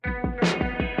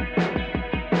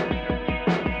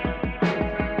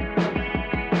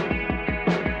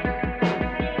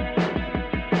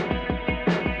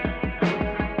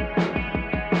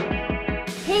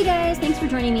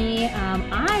joining me.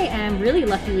 I am really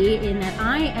lucky in that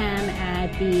I am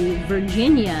at the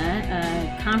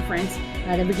Virginia conference.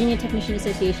 The Virginia Technician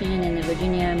Association and the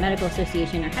Virginia Medical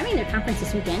Association are having their conference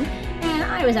this weekend, and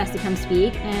I was asked to come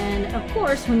speak. And of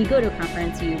course, when you go to a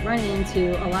conference, you run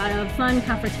into a lot of fun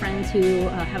conference friends who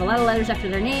have a lot of letters after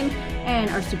their name and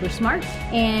are super smart.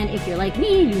 And if you're like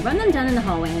me, you run them down in the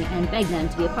hallway and beg them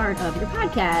to be a part of your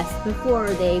podcast before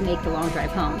they make the long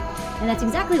drive home. And that's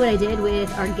exactly what I did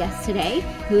with our guest today,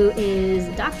 who is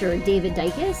Dr. David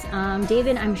Dykes.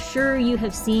 David, I'm sure you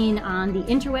have seen on the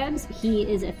interwebs. He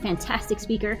is a fantastic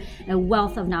speaker, a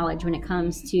wealth of knowledge when it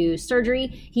comes to surgery.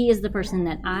 He is the person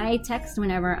that I text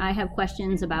whenever I have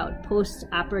questions about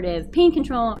post-operative pain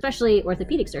control, especially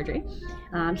orthopedic surgery.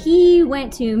 He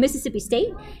went to Mississippi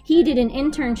State. He did an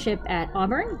internship at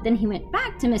Auburn. Then he went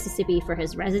back to Mississippi for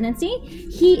his residency.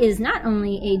 He is not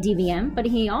only a DVM, but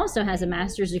he also has a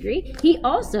master's degree. He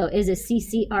also is a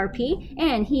CCRP,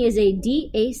 and he is a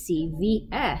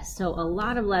DACVS. So a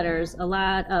lot of letters, a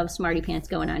lot of smarty pants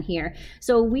going on here.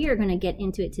 So we are going to get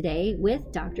into it today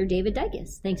with Dr. David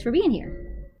Dykes. Thanks for being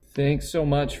here. Thanks so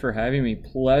much for having me.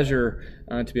 Pleasure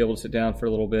to be able to sit down for a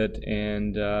little bit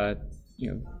and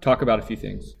talk about a few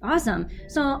things. Awesome.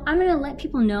 So I'm going to let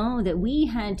people know that we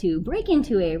had to break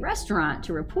into a restaurant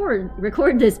to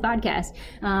record this podcast.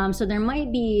 So there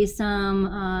might be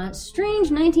some strange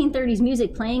 1930s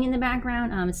music playing in the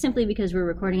background. Simply because we're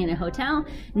recording in a hotel,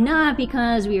 not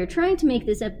because we are trying to make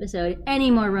this episode any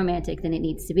more romantic than it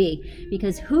needs to be.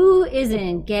 Because who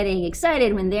isn't getting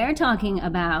excited when they're talking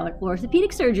about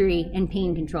orthopedic surgery and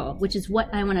pain control, which is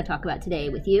what I want to talk about today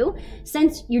with you.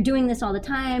 Since you're doing this all the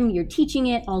time, you're teaching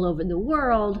it all over the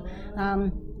world.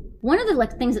 One of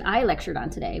the things that I lectured on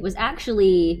today was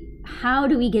actually how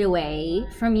do we get away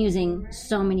from using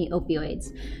so many opioids?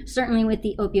 Certainly with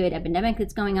the opioid epidemic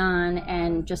that's going on,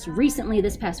 and just recently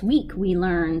this past week we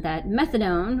learned that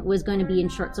methadone was going to be in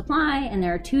short supply, and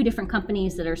there are 2 different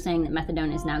companies that are saying that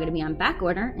methadone is now going to be on back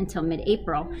order until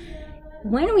mid-April.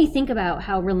 When we think about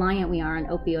how reliant we are on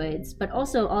opioids, but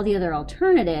also all the other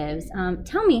alternatives,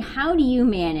 tell me, how do you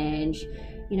manage,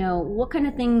 what kind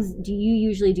of things do you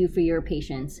usually do for your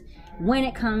patients when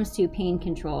it comes to pain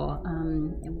control?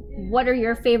 What are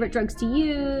your favorite drugs to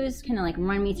use? Kind of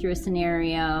run me through a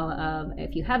scenario of,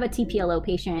 if you have a TPLO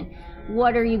patient,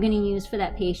 what are you going to use for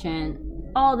that patient?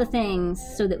 All the things,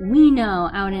 so that we know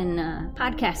out in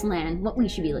podcast land what we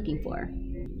should be looking for.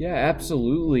 Yeah,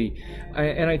 absolutely.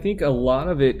 And I think a lot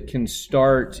of it can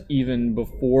start even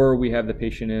before we have the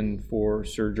patient in for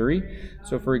surgery.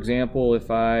 So for example,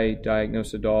 if I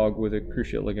diagnose a dog with a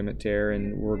cruciate ligament tear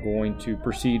and we're going to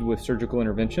proceed with surgical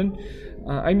intervention,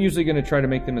 I'm usually going to try to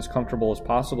make them as comfortable as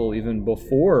possible even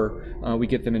before we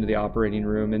get them into the operating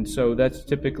room. And so that's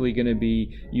typically going to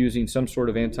be using some sort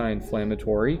of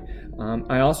anti-inflammatory.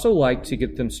 I also like to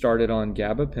get them started on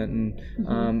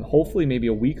gabapentin, hopefully maybe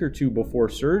a week or 2 before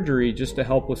surgery, just to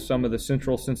help with some of the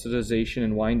central sensitization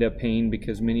and wind-up pain,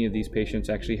 because many of these patients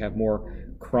actually have more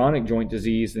chronic joint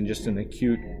disease than just an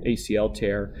acute ACL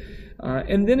tear.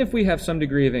 And then if we have some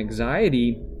degree of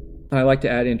anxiety, I like to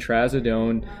add in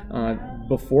trazodone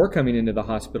before coming into the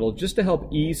hospital, just to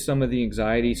help ease some of the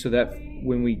anxiety, so that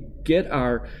when we get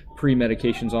our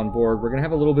pre-medications on board, we're going to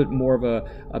have a little bit more of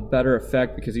a better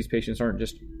effect, because these patients aren't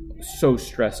just so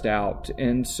stressed out.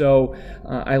 And so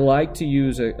I like to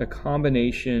use a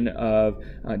combination of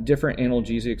different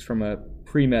analgesics from a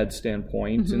pre-med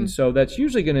standpoint. And so that's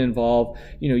usually going to involve,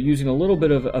 using a little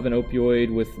bit of an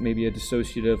opioid with maybe a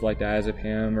dissociative like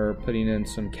diazepam, or putting in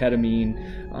some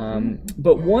ketamine.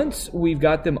 But once we've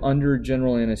got them under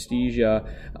general anesthesia,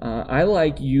 I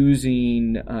like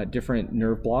using different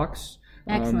nerve blocks.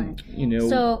 Excellent.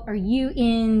 So are you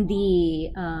in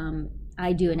the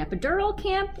I do an epidural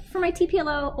camp for my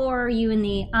TPLO, or are you in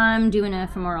the I'm doing a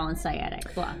femoral and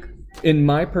sciatic block? In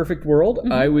my perfect world,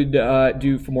 I would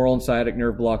do femoral and sciatic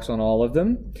nerve blocks on all of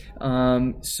them.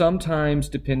 Sometimes,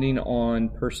 depending on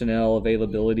personnel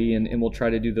availability, and we'll try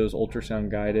to do those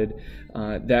ultrasound guided,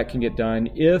 that can get done.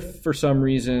 If for some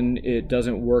reason it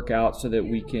doesn't work out so that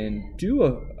we can do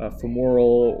a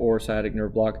femoral or sciatic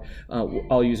nerve block,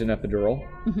 I'll use an epidural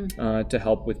to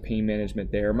help with pain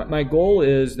management there. My goal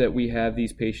is that we have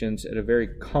these patients at a very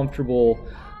comfortable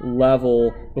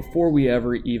level before we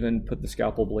ever even put the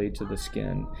scalpel blade to the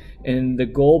skin. And the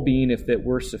goal being, if that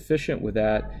we're sufficient with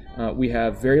that, we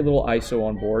have very little ISO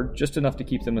on board, just enough to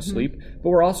keep them asleep, but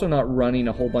we're also not running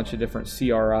a whole bunch of different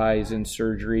CRIs in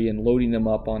surgery and loading them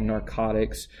up on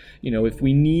narcotics. If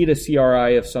we need a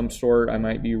CRI of some sort, I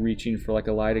might be reaching for like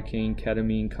a lidocaine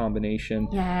ketamine combination.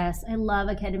 Yes, I love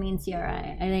a ketamine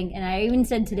CRI. I think, and I even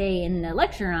said today in the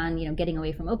lecture on, getting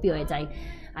away from opioids,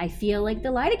 I feel like the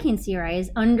lidocaine CRI is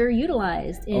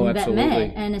underutilized in vet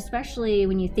med, and especially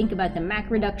when you think about the MAC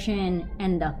reduction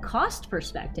and the cost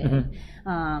perspective.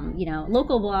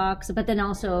 Local blocks, but then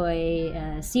also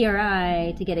a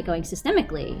CRI to get it going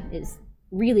systemically is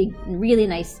really, really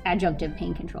nice adjunctive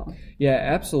pain control. Yeah,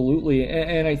 absolutely.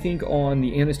 And I think on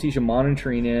the anesthesia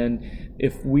monitoring end,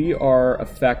 if we are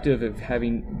effective at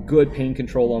having good pain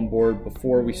control on board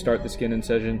before we start the skin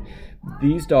incision,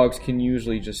 these dogs can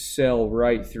usually just sail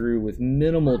right through with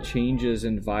minimal changes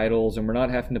in vitals, and we're not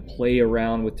having to play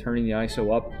around with turning the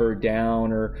ISO up or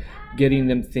down or getting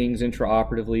them things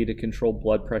intraoperatively to control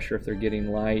blood pressure if they're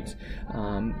getting light.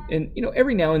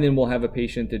 Every now and then we'll have a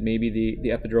patient that maybe the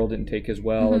epidural didn't take as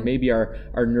well, or maybe our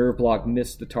nerve block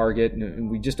missed the target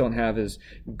and we just don't have as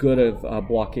good of a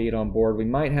blockade on board. We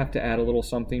might have to add a little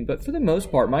something, but for the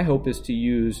most part, my hope is to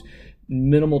use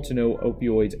minimal to no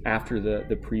opioids after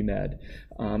the pre-med.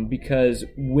 Because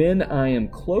when I am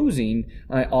closing,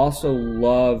 I also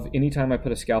love, anytime I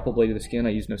put a scalpel blade to the skin, I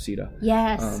use Nocita.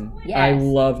 Yes. I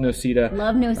love Nocita.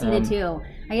 Love Nocita too.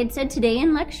 I had said today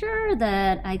in lecture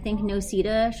that I think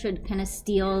Nocita should kind of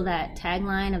steal that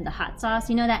tagline of the hot sauce.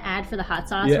 You know that ad for the hot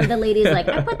sauce where the lady's like,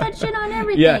 I put that shit on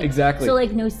everything. Yeah, exactly. So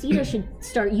like Nocita should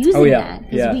start using that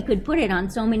because we could put it on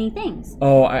so many things.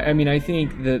 I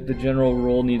think that the general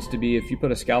rule needs to be if you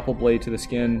put a scalpel blade to the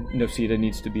skin, Nocita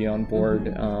needs to be on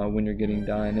board when you're getting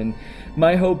done. And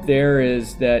my hope there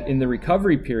is that in the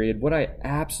recovery period, what I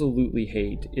absolutely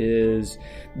hate is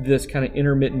this kind of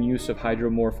intermittent use of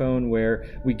hydromorphone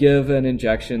where we give an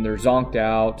injection, they're zonked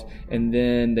out, and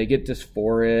then they get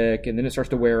dysphoric, and then it starts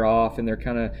to wear off, and they're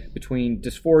kind of between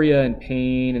dysphoria and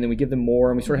pain, and then we give them more,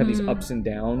 and we sort of have these ups and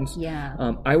downs.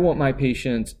 Yeah. I want my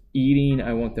patients eating,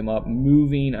 I want them up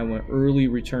moving, I want early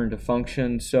return to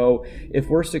function. So if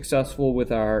we're successful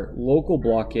with our local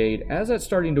blockade, as that's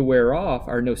starting to wear off,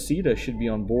 our Nocita should be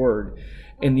on board.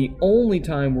 And the only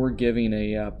time we're giving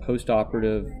a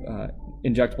post-operative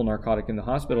injectable narcotic in the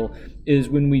hospital is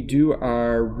when we do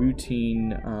our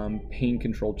routine pain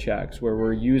control checks, where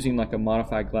we're using like a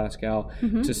modified Glasgow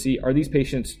to see, are these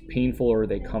patients painful or are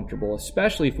they comfortable,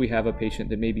 especially if we have a patient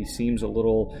that maybe seems a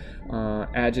little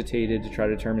agitated, to try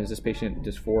to determine is this patient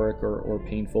dysphoric or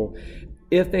painful.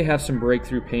 If they have some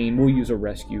breakthrough pain, we'll use a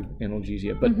rescue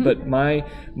analgesia. But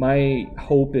my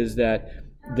hope is that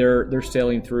they're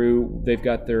sailing through, they've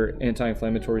got their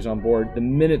anti-inflammatories on board. The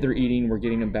minute they're eating, we're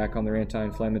getting them back on their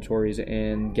anti-inflammatories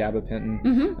and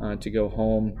gabapentin to go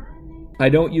home. I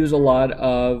don't use a lot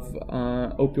of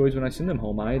opioids when I send them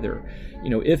home either.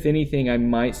 If anything, I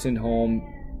might send home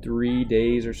 3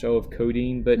 days or so of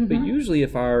codeine, but usually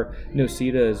if our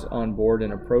Nocita is on board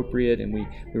and appropriate, and we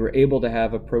were able to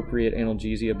have appropriate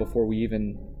analgesia before we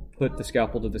even put the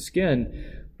scalpel to the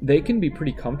skin, they can be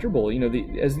pretty comfortable.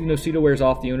 As the Nocita wears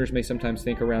off, the owners may sometimes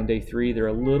think around day 3 they're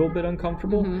a little bit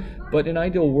uncomfortable. But in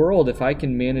ideal world, if I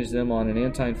can manage them on an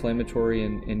anti-inflammatory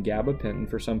and gabapentin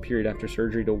for some period after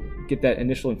surgery to get that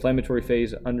initial inflammatory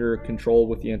phase under control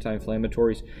with the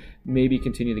anti-inflammatories, maybe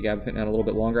continue the gabapentin out a little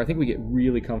bit longer, I think we get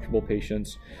really comfortable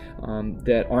patients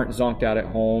that aren't zonked out at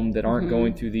home, that aren't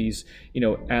going through these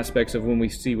aspects of when we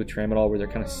see with tramadol where they're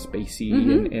kind of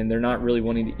spacey and they're not really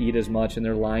wanting to eat as much and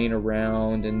they're lying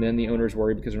around. And then the owners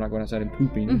worry because they're not going outside and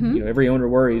pooping. Every owner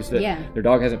worries that their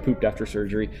dog hasn't pooped after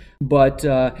surgery. But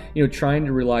trying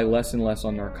to rely less and less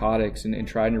on narcotics and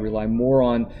trying to rely more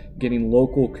on getting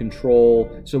local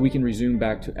control so we can resume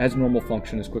back to as normal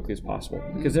function as quickly as possible.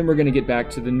 Because then we're going to get back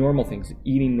to the normal things,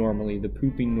 eating normally, the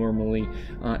pooping normally,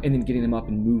 and then getting them up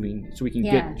and moving so we can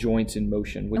get joints in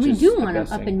motion. Which and we is do want them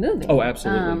up and moving. Oh,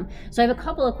 absolutely. So I have a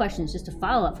couple of questions just to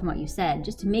follow up from what you said,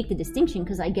 just to make the distinction,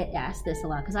 because I get asked this a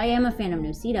lot, because I am a fan of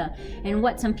Nocita. And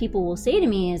what some people will say to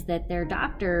me is that their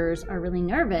doctors are really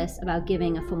nervous about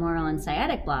giving a femoral and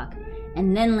sciatic block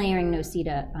and then layering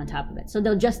Nocita on top of it. So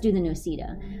they'll just do the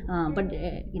Nocita.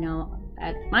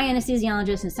 At my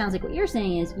anesthesiologist, and it sounds like what you're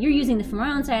saying is you're using the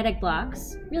femoral and sciatic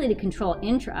blocks really to control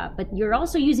intra, but you're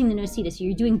also using the Nocita, so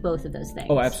you're doing both of those things.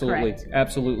 Oh, absolutely. Correct?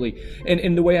 Absolutely.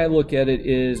 And the way I look at it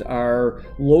is our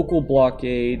local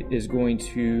blockade is going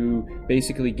to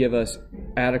basically give us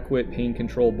adequate pain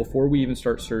control before we even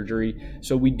start surgery,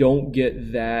 so we don't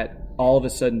get that all of a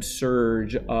sudden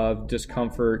surge of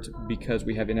discomfort because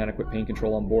we have inadequate pain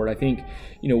control on board. I think,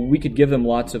 we could give them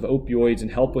lots of opioids and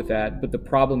help with that, but the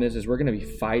problem is we're going to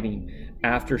be fighting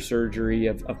after surgery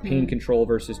of pain control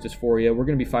versus dysphoria. We're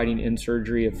going to be fighting in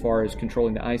surgery as far as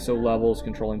controlling the ISO levels,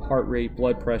 controlling heart rate,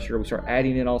 blood pressure. We start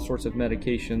adding in all sorts of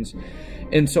medications.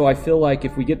 And so I feel like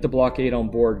if we get the blockade on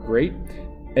board, great.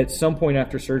 At some point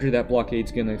after surgery, that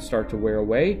blockade's going to start to wear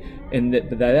away, and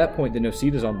at that point, the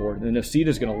Nocita's on board. And the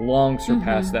Nocita's going to long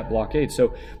surpass that blockade.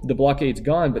 So the blockade's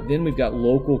gone, but then we've got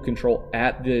local control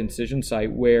at the incision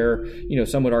site where,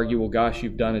 some would argue, well, gosh,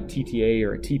 you've done a TTA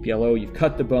or a TPLO, you've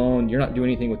cut the bone, you're not doing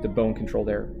anything with the bone control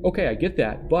there. Okay, I get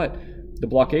that, but the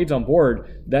blockade's on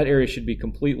board. That area should be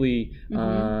completely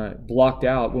blocked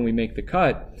out when we make the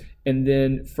cut. And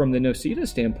then from the Nocita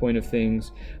standpoint of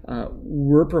things,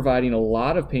 we're providing a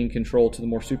lot of pain control to the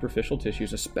more superficial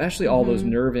tissues, especially all those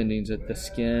nerve endings at the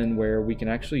skin where we can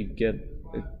actually get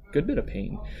a good bit of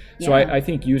pain. So I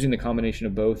think using the combination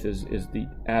of both is the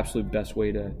absolute best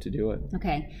way to do it.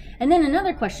 Okay. And then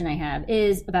another question I have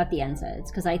is about the NSAIDs,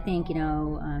 because I think,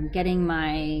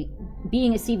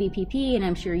 being a CVPP, and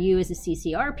I'm sure you as a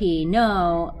CCRP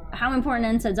know how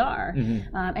important NSAIDs are.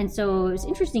 And so it was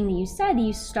interesting that you said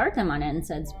you start them on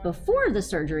NSAIDs before the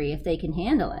surgery if they can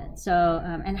handle it. So,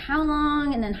 and how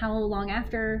long, and then how long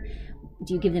after?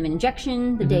 Do you give them an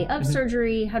injection the day of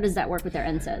surgery? How does that work with their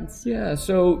NSAIDs? Yeah,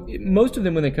 so most of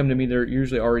them, when they come to me, they're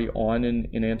usually already on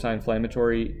an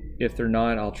anti-inflammatory. If they're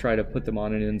not, I'll try to put them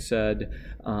on an NSAID.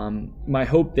 My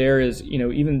hope there is,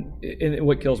 even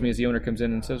what kills me is the owner comes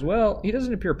in and says, well, he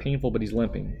doesn't appear painful, but he's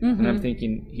limping. And I'm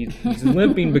thinking he's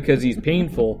limping because he's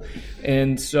painful.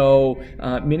 And so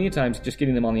many times just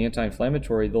getting them on the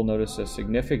anti-inflammatory, they'll notice a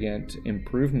significant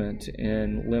improvement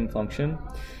in limb function.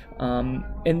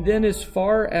 And then as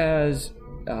far as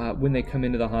when they come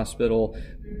into the hospital,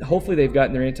 hopefully they've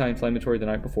gotten their anti-inflammatory the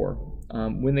night before.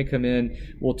 When they come in,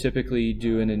 we'll typically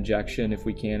do an injection if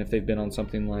we can, if they've been on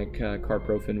something like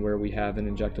carprofen where we have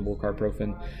an injectable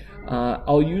carprofen.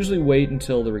 I'll usually wait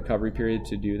until the recovery period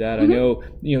to do that. I know,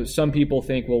 some people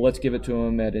think, well, let's give it to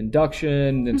them at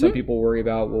induction. And some people worry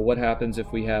about, well, what happens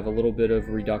if we have a little bit of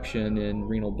reduction in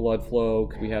renal blood flow?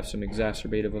 Could we have some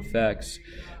exacerbative effects?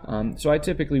 So I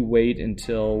typically wait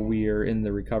until we are in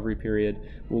the recovery period.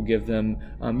 We'll give them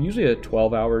usually a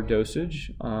 12-hour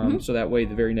dosage. So that way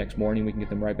the very next morning we can get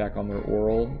them right back on their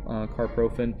oral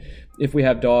carprofen. If we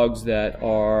have dogs that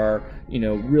are,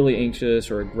 really anxious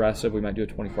or aggressive, we might do a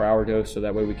 24-hour dose. So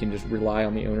that way we can just rely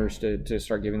on the owners to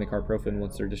start giving the carprofen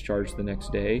once they're discharged the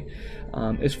next day.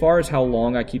 As far as how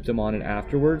long I keep them on it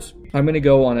afterwards, I'm going to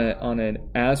go on an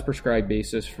as prescribed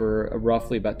basis for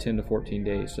roughly about 10 to 14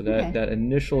 days. So that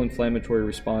initial inflammatory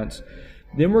response.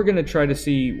 Then we're going to try to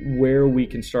see where we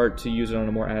can start to use it on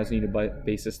a more as-needed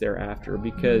basis thereafter,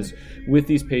 because with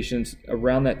these patients,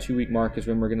 around that 2-week mark is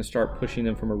when we're going to start pushing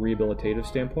them from a rehabilitative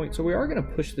standpoint. So we are going to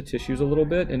push the tissues a little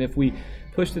bit, and if we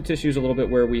push the tissues a little bit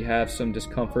where we have some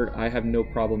discomfort, I have no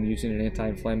problem using an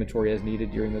anti-inflammatory as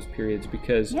needed during those periods,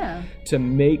 because to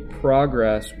make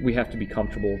progress, we have to be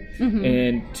comfortable.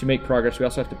 And to make progress, we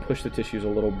also have to push the tissues a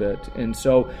little bit. And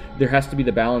so there has to be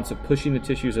the balance of pushing the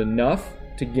tissues enough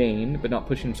to gain, but not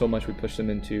pushing so much we push them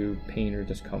into pain or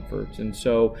discomfort. And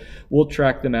so we'll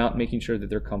track them out, making sure that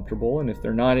they're comfortable. And if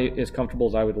they're not as comfortable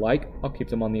as I would like, I'll keep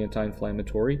them on the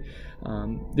anti-inflammatory.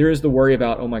 There is the worry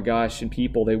about, oh my gosh, in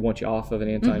people, they want you off of an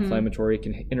anti-inflammatory. It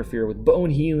can interfere with bone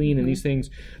healing and these things.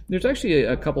 There's actually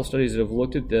a couple studies that have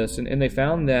looked at this, and they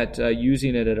found that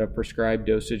using it at a prescribed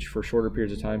dosage for shorter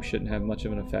periods of time shouldn't have much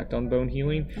of an effect on bone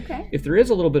healing. If there is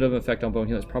a little bit of an effect on bone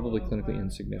healing, it's probably clinically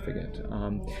insignificant.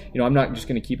 I'm not just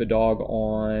going to keep a dog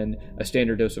on a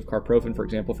standard dose of carprofen, for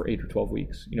example, for 8 or 12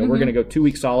 weeks. We're going to go 2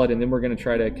 weeks solid, and then we're going to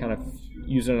try to kind of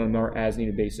use it on a more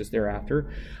as-needed basis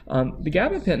thereafter. The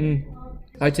gabapentin,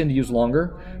 I tend to use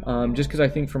longer, just because I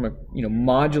think from a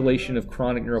modulation of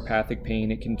chronic neuropathic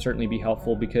pain, it can certainly be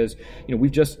helpful, because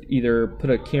we've just either put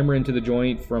a camera into the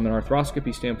joint from an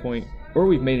arthroscopy standpoint, or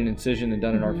we've made an incision and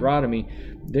done an arthrotomy.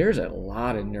 There's a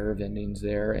lot of nerve endings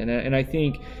there, and I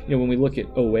think when we look at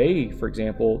OA, for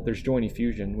example, there's joint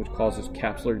effusion, which causes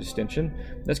capsular distension.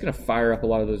 That's going to fire up a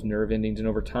lot of those nerve endings, and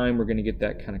over time we're going to get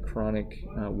that kind of chronic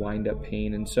wind-up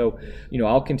pain. And so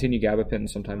I'll continue gabapentin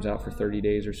sometimes out for 30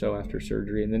 days or so after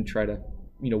surgery, and then try to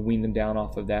wean them down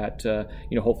off of that to,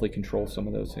 hopefully control some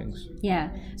of those things.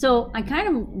 Yeah. So I kind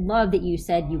of love that you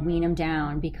said you wean them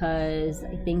down, because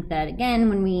I think that, again,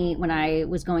 when I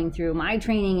was going through my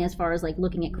training as far as like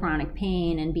looking at chronic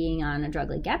pain and being on a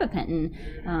drug like gabapentin,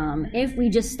 if we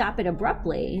just stop it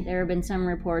abruptly, there have been some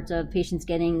reports of patients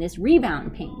getting this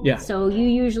rebound pain. Yeah. So you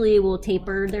usually will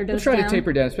taper their dose down? We'll try to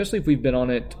taper down, especially if we've been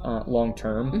on it long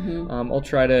term. I'll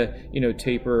try to,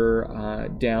 taper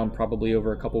down probably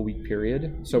over a couple week period.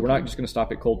 way. So we're not just going to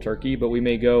stop at cold turkey, but we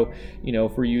may go,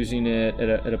 if we're using it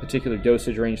at a particular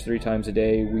dosage range 3 times a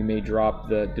day, we may drop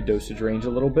the dosage range a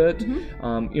little bit.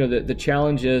 The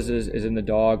challenge is in the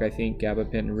dog, I think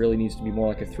gabapentin really needs to be more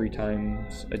like a 3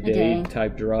 times a day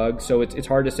type drug. So it's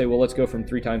hard to say, well, let's go from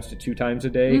 3 times to 2 times a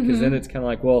day, because then it's kind of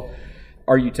like, well,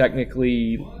 are you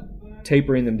technically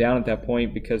tapering them down at that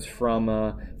point? Because from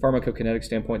a pharmacokinetic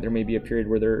standpoint, there may be a period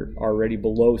where they're already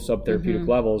below subtherapeutic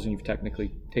levels, and you've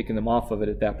technically taken them off of it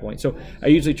at that point. So I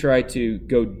usually try to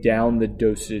go down the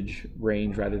dosage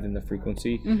range rather than the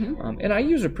frequency. And I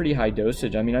use a pretty high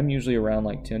dosage. I mean, I'm usually around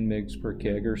like 10 mgs per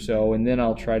kg or so, and then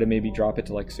I'll try to maybe drop it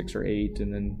to like 6 or 8,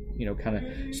 and then kind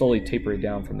of slowly taper it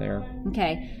down from there.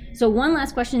 Okay. So one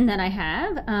last question that I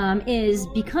have is,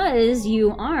 because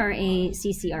you are a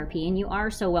CCRP and you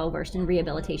are so well versed in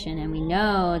rehabilitation, and we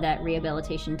know that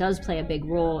rehabilitation does play a big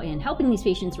role in helping these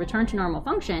patients return to normal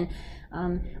function,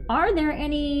 are there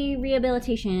any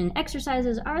rehabilitation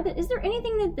exercises? Is there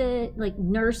anything that the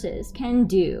nurses can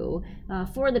do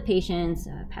for the patients?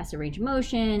 Passive range of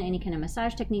motion, any kind of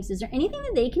massage techniques? Is there anything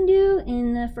that they can do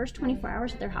in the first 24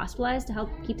 hours that they're hospitalized to help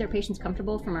keep their patients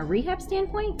comfortable from a rehab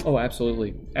standpoint? Oh,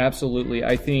 absolutely. Absolutely.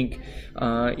 I think,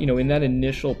 in that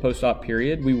initial post-op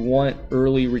period, we want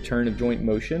early return of joint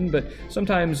motion, but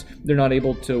sometimes they're not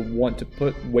able to want to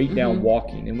put weight down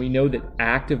walking. And we know that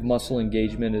active muscle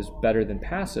engagement is better than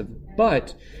passive.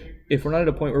 But if we're not at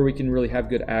a point where we can really have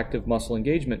good active muscle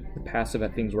engagement, the passive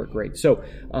things work great. So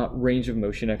range of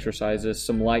motion exercises,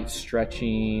 some light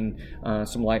stretching,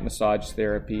 some light massage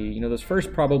therapy. Those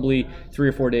first probably 3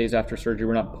 or 4 days after surgery,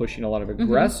 we're not pushing a lot of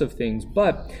aggressive things,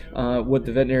 but what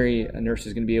the veterinary nurse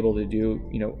is going to be able to do,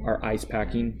 are ice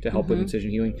packing to help with incision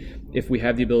healing. If we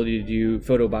have the ability to do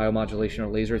photobiomodulation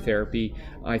or laser therapy,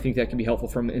 I think that can be helpful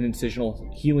from an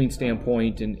incisional healing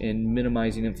standpoint and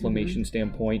minimizing inflammation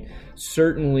standpoint.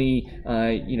 Certainly,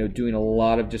 doing a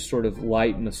lot of just sort of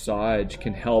light massage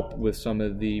can help with some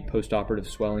of the postoperative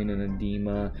swelling and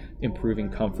edema, improving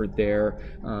comfort there,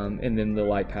 and then the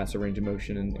light passive range of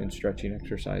motion and stretching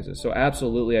exercises. So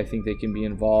absolutely, I think they can be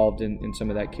involved in some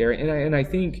of that care. And I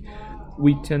think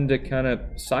we tend to kind of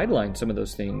sideline some of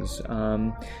those things.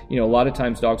 A lot of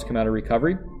times dogs come out of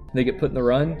recovery, they get put in the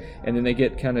run, and then they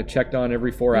get kind of checked on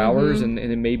every 4 hours, and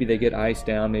then maybe they get iced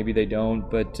down, maybe they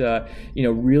don't. But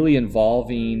really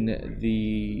involving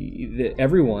the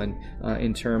everyone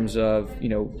in terms of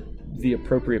the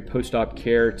appropriate post-op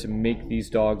care to make these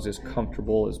dogs as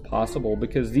comfortable as possible,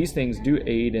 because these things do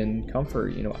aid in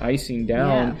comfort. Icing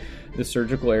down the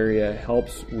surgical area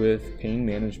helps with pain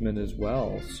management as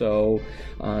well. So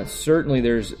certainly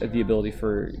there's the ability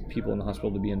for people in the hospital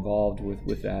to be involved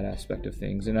with that aspect of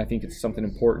things, and I think it's something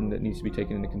important that needs to be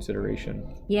taken into consideration.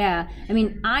 Yeah, I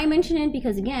mean, I mention it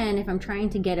because, again, if I'm trying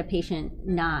to get a patient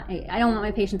I don't want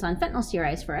my patients on fentanyl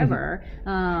steroids forever.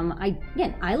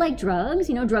 I like drugs.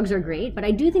 Drugs are great, but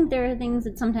I do think there are things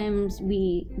that sometimes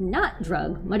not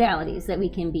drug modalities that we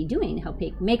can be doing to help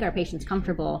make our patients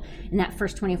comfortable in that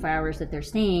first 24 hours that they're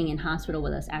staying in hospital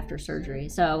with us after surgery.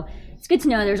 So it's good to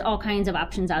know there's all kinds of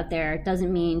options out there. It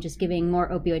doesn't mean just giving more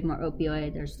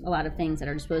opioid. There's a lot of things at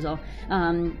our disposal.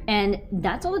 And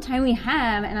that's all the time we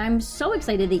have. And I'm so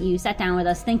excited that you sat down with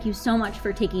us. Thank you so much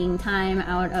for taking time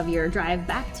out of your drive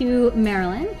back to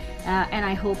Maryland. And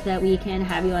I hope that we can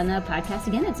have you on the podcast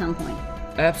again at some point.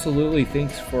 Absolutely.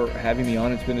 Thanks for having me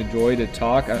on. It's been a joy to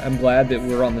talk. I'm glad that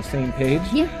we're on the same page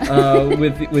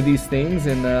with these things,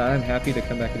 and I'm happy to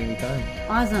come back at any time.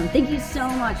 Awesome. Thank you so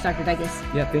much, Dr.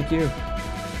 Dicus. Yeah, thank you.